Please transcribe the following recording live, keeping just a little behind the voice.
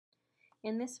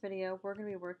In this video, we're going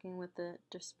to be working with the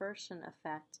dispersion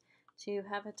effect to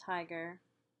have a tiger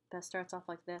that starts off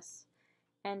like this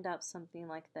end up something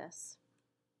like this.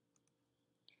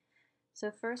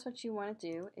 So first what you want to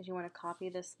do is you want to copy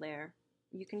this layer.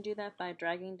 You can do that by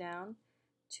dragging down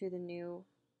to the new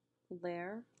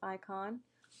layer icon,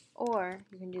 or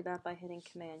you can do that by hitting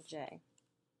Command J,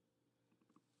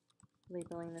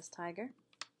 labeling this tiger.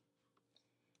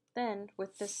 Then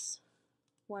with this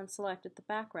one selected, the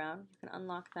background, you can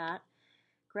unlock that,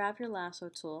 grab your lasso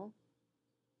tool,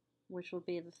 which will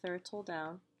be the third tool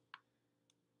down,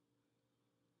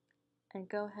 and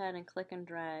go ahead and click and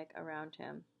drag around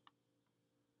him.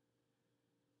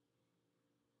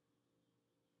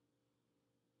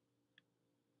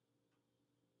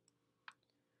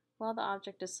 While the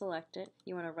object is selected,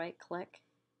 you want to right click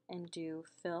and do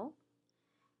fill,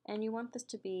 and you want this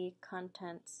to be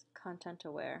content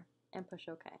aware, and push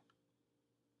OK.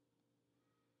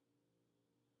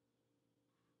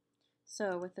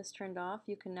 So with this turned off,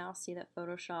 you can now see that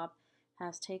Photoshop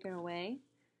has taken away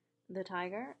the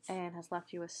tiger and has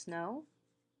left you with snow,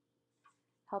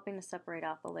 helping to separate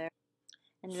out the layer.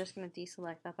 And you're just going to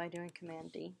deselect that by doing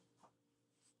Command D.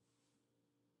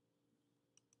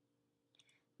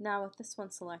 Now with this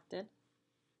one selected,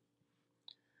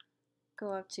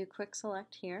 go up to Quick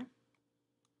Select here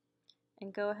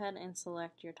and go ahead and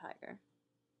select your tiger.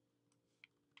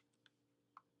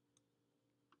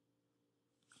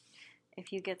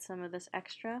 If you get some of this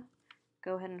extra,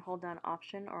 go ahead and hold down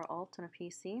Option or Alt on a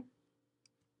PC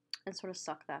and sort of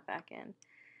suck that back in.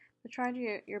 But try to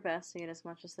do your best to get as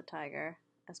much as the tiger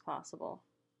as possible.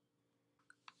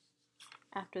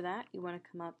 After that, you want to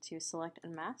come up to Select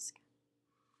and Mask.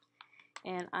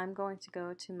 And I'm going to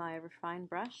go to my Refine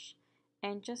brush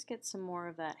and just get some more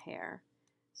of that hair.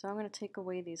 So I'm going to take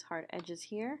away these hard edges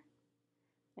here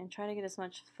and try to get as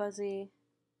much fuzziness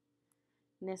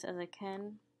as I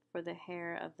can for the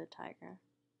hair of the tiger.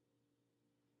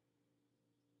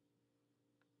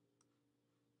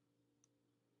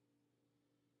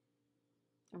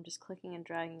 I'm just clicking and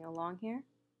dragging along here.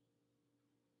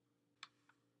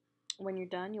 When you're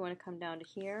done, you want to come down to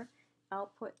here,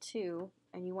 Output 2,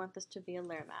 and you want this to be a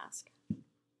layer mask.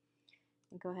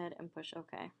 And go ahead and push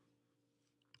OK.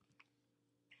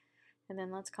 And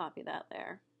then let's copy that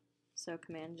layer. So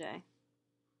Command J.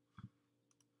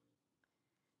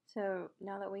 So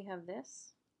now that we have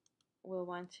this, we'll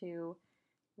want to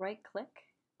right click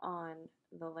on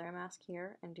the layer mask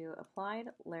here and do Applied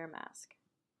Layer Mask.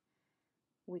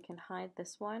 We can hide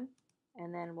this one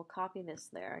and then we'll copy this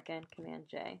layer, again Command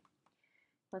J.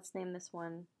 Let's name this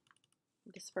one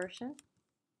Dispersion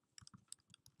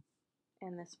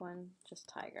and this one just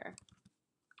Tiger.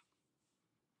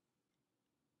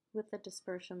 With the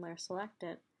dispersion layer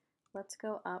selected, let's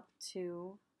go up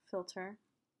to Filter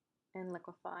and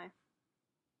Liquify.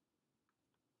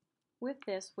 With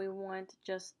this, we want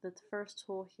just the first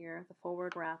tool here, the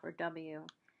forward wrap or W,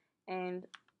 and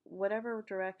whatever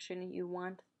direction you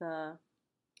want the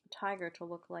tiger to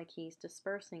look like he's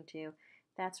dispersing to,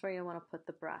 that's where you want to put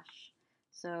the brush.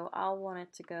 So I'll want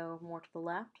it to go more to the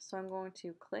left, so I'm going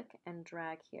to click and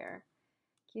drag here,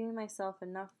 giving myself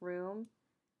enough room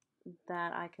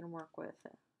that I can work with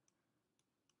it.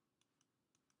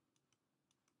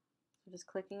 So just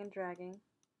clicking and dragging,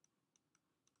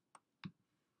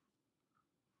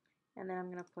 and then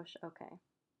I'm going to push OK.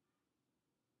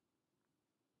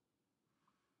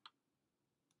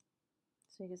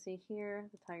 So you can see here,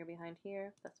 the tiger behind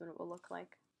here, that's what it will look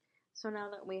like. So now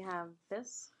that we have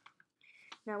this,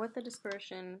 now with the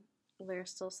dispersion layer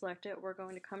still selected, we're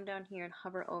going to come down here and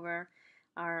hover over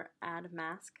our Add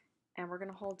Mask, and we're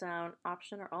going to hold down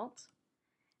Option or Alt,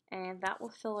 and that will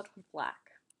fill it with black.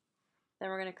 Then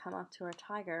we're going to come up to our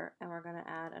tiger and we're going to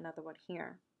add another one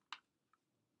here.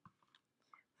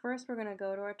 First we're going to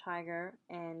go to our tiger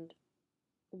and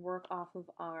work off of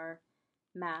our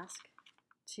mask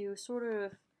to sort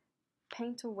of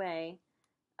paint away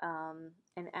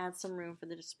and add some room for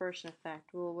the dispersion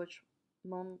effect, which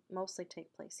will mostly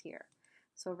take place here.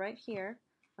 So right here,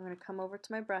 I'm going to come over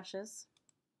to my brushes,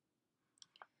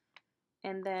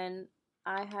 and then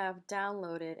I have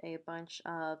downloaded a bunch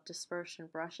of dispersion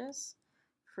brushes,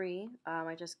 free.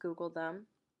 I just Googled them.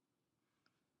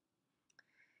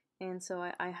 And so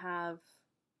I have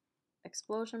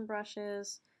explosion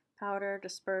brushes, powder,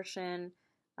 dispersion,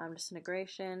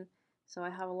 disintegration. So I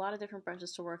have a lot of different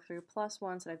brushes to work through, plus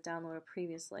ones that I've downloaded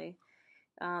previously.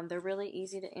 They're really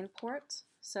easy to import.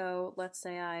 So let's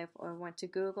say I went to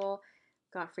Google,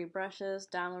 got free brushes,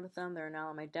 downloaded them, they're now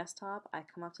on my desktop. I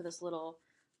come up to this little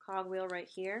cogwheel right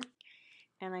here,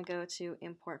 and I go to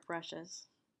Import Brushes.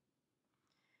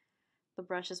 The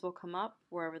brushes will come up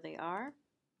wherever they are,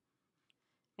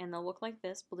 and they'll look like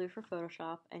this, blue for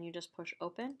Photoshop, and you just push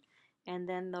open, and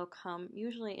then they'll come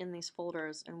usually in these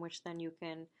folders in which then you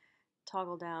can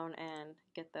toggle down and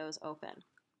get those open.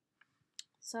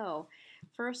 So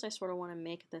first I sort of want to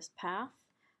make this path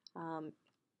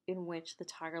in which the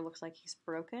tiger looks like he's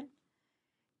broken.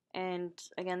 And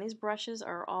again, these brushes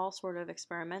are all sort of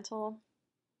experimental.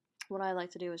 What I like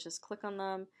to do is just click on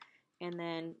them, and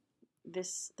then the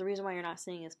reason why you're not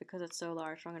seeing it is because it's so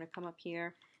large. So I'm going to come up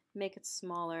here, make it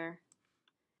smaller.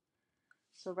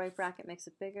 So right bracket makes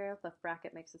it bigger, left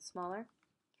bracket makes it smaller.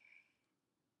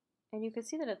 And you can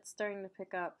see that it's starting to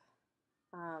pick up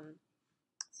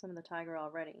some of the tiger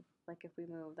already. Like if we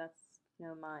move, that's, you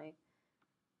know, my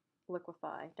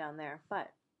liquify down there.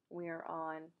 But we are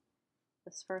on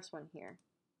this first one here.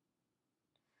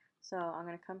 So I'm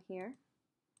going to come here,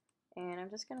 and I'm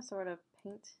just going to sort of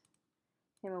paint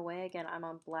him away. Again, I'm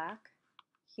on black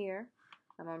here.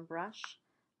 I'm on brush.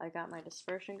 I got my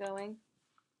dispersion going.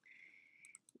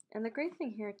 And the great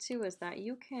thing here too is that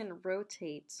you can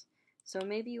rotate. So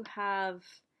maybe you have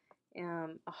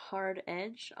a hard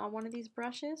edge on one of these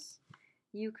brushes.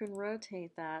 You can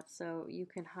rotate that so you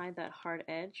can hide that hard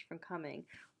edge from coming,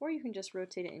 or you can just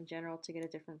rotate it in general to get a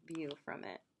different view from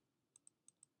it.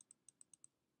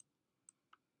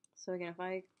 So again, if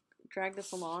I drag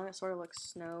this along, it sort of looks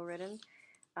snow-ridden.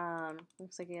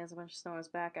 Looks like he has a bunch of snow on his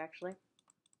back actually.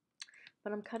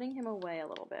 But I'm cutting him away a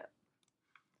little bit.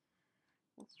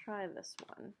 Let's try this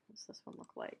one. What's this one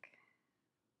look like?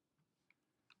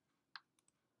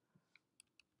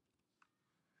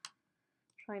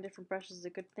 Trying different brushes is a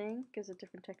good thing, gives it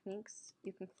different techniques.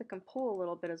 You can click and pull a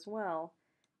little bit as well.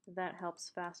 That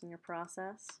helps fasten your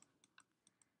process.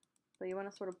 But you want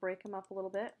to sort of break them up a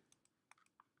little bit.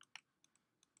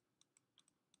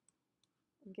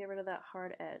 And get rid of that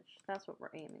hard edge. That's what we're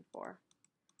aiming for.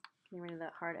 Getting rid of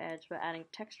that hard edge, but adding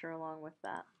texture along with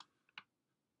that.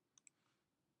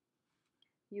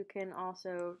 You can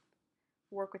also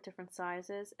work with different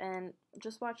sizes, and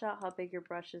just watch out how big your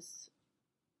brushes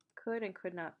could and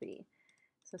could not be.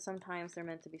 So sometimes they're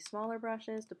meant to be smaller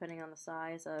brushes depending on the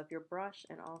size of your brush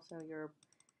and also your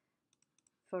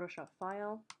Photoshop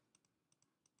file.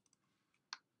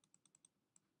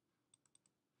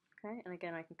 Okay, and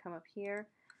again I can come up here,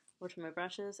 over to my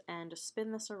brushes, and just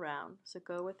spin this around. So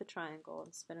go with the triangle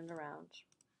and spin it around.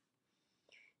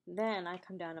 Then I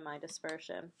come down to my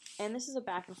dispersion. And this is a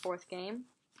back and forth game.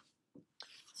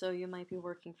 So you might be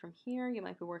working from here, you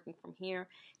might be working from here.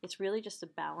 It's really just a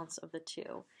balance of the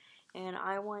two. And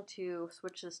I want to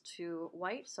switch this to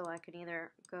white, so I can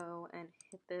either go and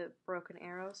hit the broken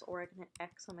arrows, or I can hit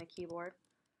X on my keyboard.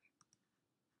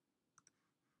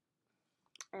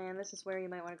 And this is where you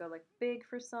might want to go like big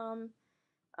for some,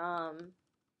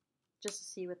 just to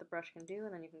see what the brush can do,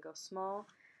 and then you can go small.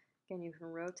 Again, you can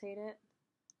rotate it.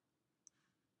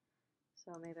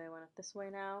 So maybe I want it this way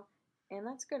now. And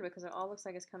that's good because it all looks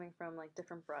like it's coming from like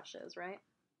different brushes, right?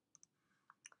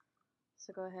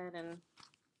 So go ahead and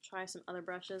try some other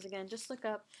brushes. Again, just look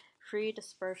up free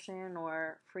dispersion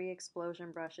or free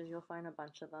explosion brushes. You'll find a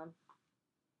bunch of them.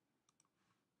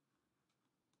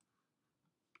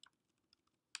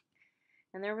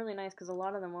 And they're really nice because a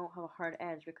lot of them won't have a hard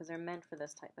edge because they're meant for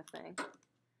this type of thing.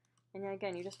 And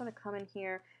again, you just want to come in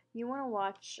here. You want to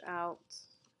watch out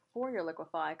for your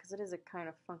liquify because it is a kind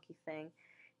of funky thing.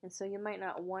 And so you might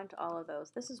not want all of those.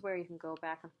 This is where you can go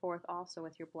back and forth also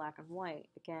with your black and white.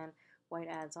 Again, white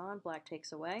adds on, black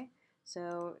takes away.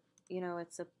 So, you know,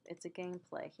 it's a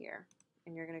gameplay here.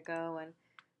 And you're going to go and,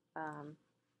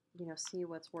 you know, see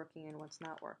what's working and what's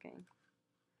not working.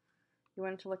 You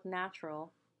want it to look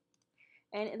natural.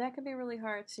 And that can be really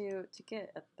hard to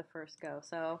get at the first go.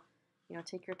 So, you know,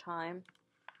 take your time.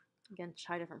 Again,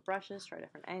 try different brushes, try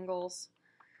different angles,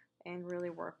 and really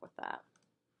work with that.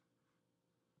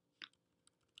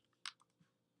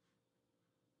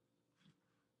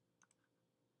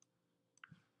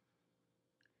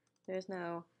 There's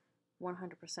no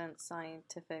 100%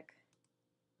 scientific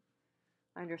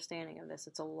understanding of this.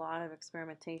 It's a lot of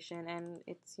experimentation, and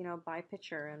it's, you know, by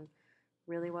picture and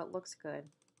really what looks good.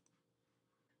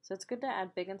 So it's good to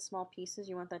add big and small pieces.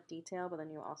 You want that detail, but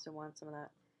then you also want some of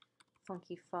that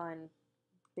funky, fun,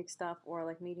 big stuff, or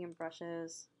like medium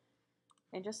brushes.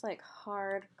 And just like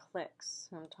hard clicks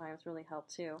sometimes really help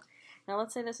too. Now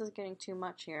let's say this is getting too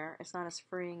much here. It's not as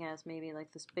freeing as maybe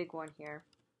like this big one here.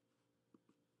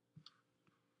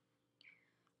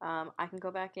 I can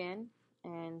go back in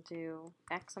and do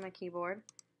X on my keyboard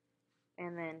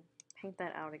and then paint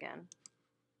that out again.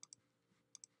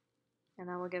 And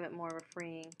that will give it more of a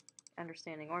freeing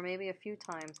understanding. Or maybe a few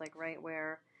times, like right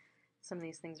where some of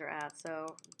these things are at.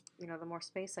 So, you know, the more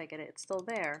space I get it, it's still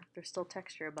there. There's still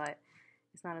texture, but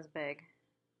it's not as big.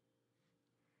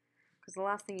 Because the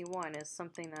last thing you want is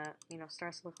something that, you know,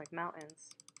 starts to look like mountains.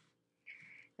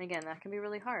 And again, that can be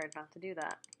really hard not to do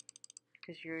that,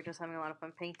 because you're just having a lot of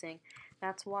fun painting.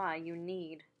 That's why you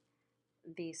need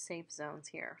these safe zones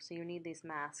here. So you need these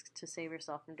masks to save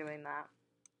yourself from doing that.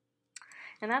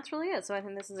 And that's really it. So I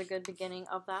think this is a good beginning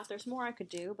of that. There's more I could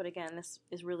do, but again, this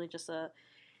is really just the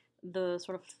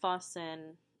sort of fuss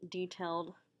and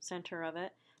detailed center of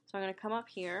it. So I'm going to come up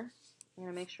here. I'm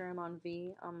going to make sure I'm on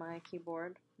V on my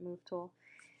keyboard, move tool.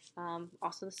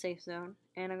 Also the safe zone.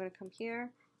 And I'm going to come here,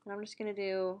 and I'm just going to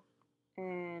do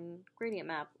a gradient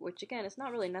map, which again is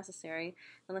not really necessary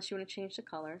unless you want to change the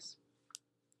colors.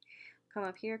 Come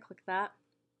up here, click that.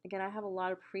 Again, I have a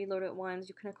lot of preloaded ones.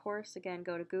 You can, of course, again,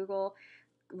 go to Google,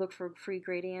 look for free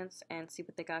gradients and see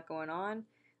what they got going on.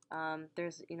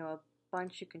 There's, you know, a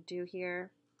bunch you can do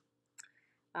here.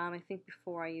 I think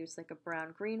before I used like a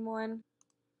brown-green one.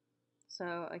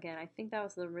 So again, I think that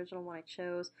was the original one I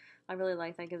chose. I really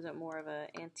like that. Gives it more of an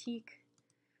antique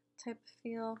type of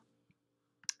feel.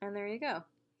 And there you go.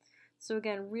 So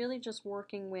again, really just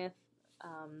working with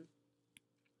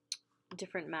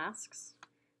different masks,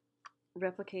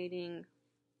 replicating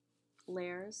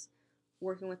layers,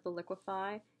 working with the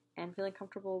Liquify, and feeling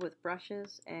comfortable with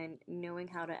brushes and knowing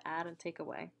how to add and take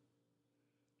away.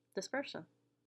 Dispersion.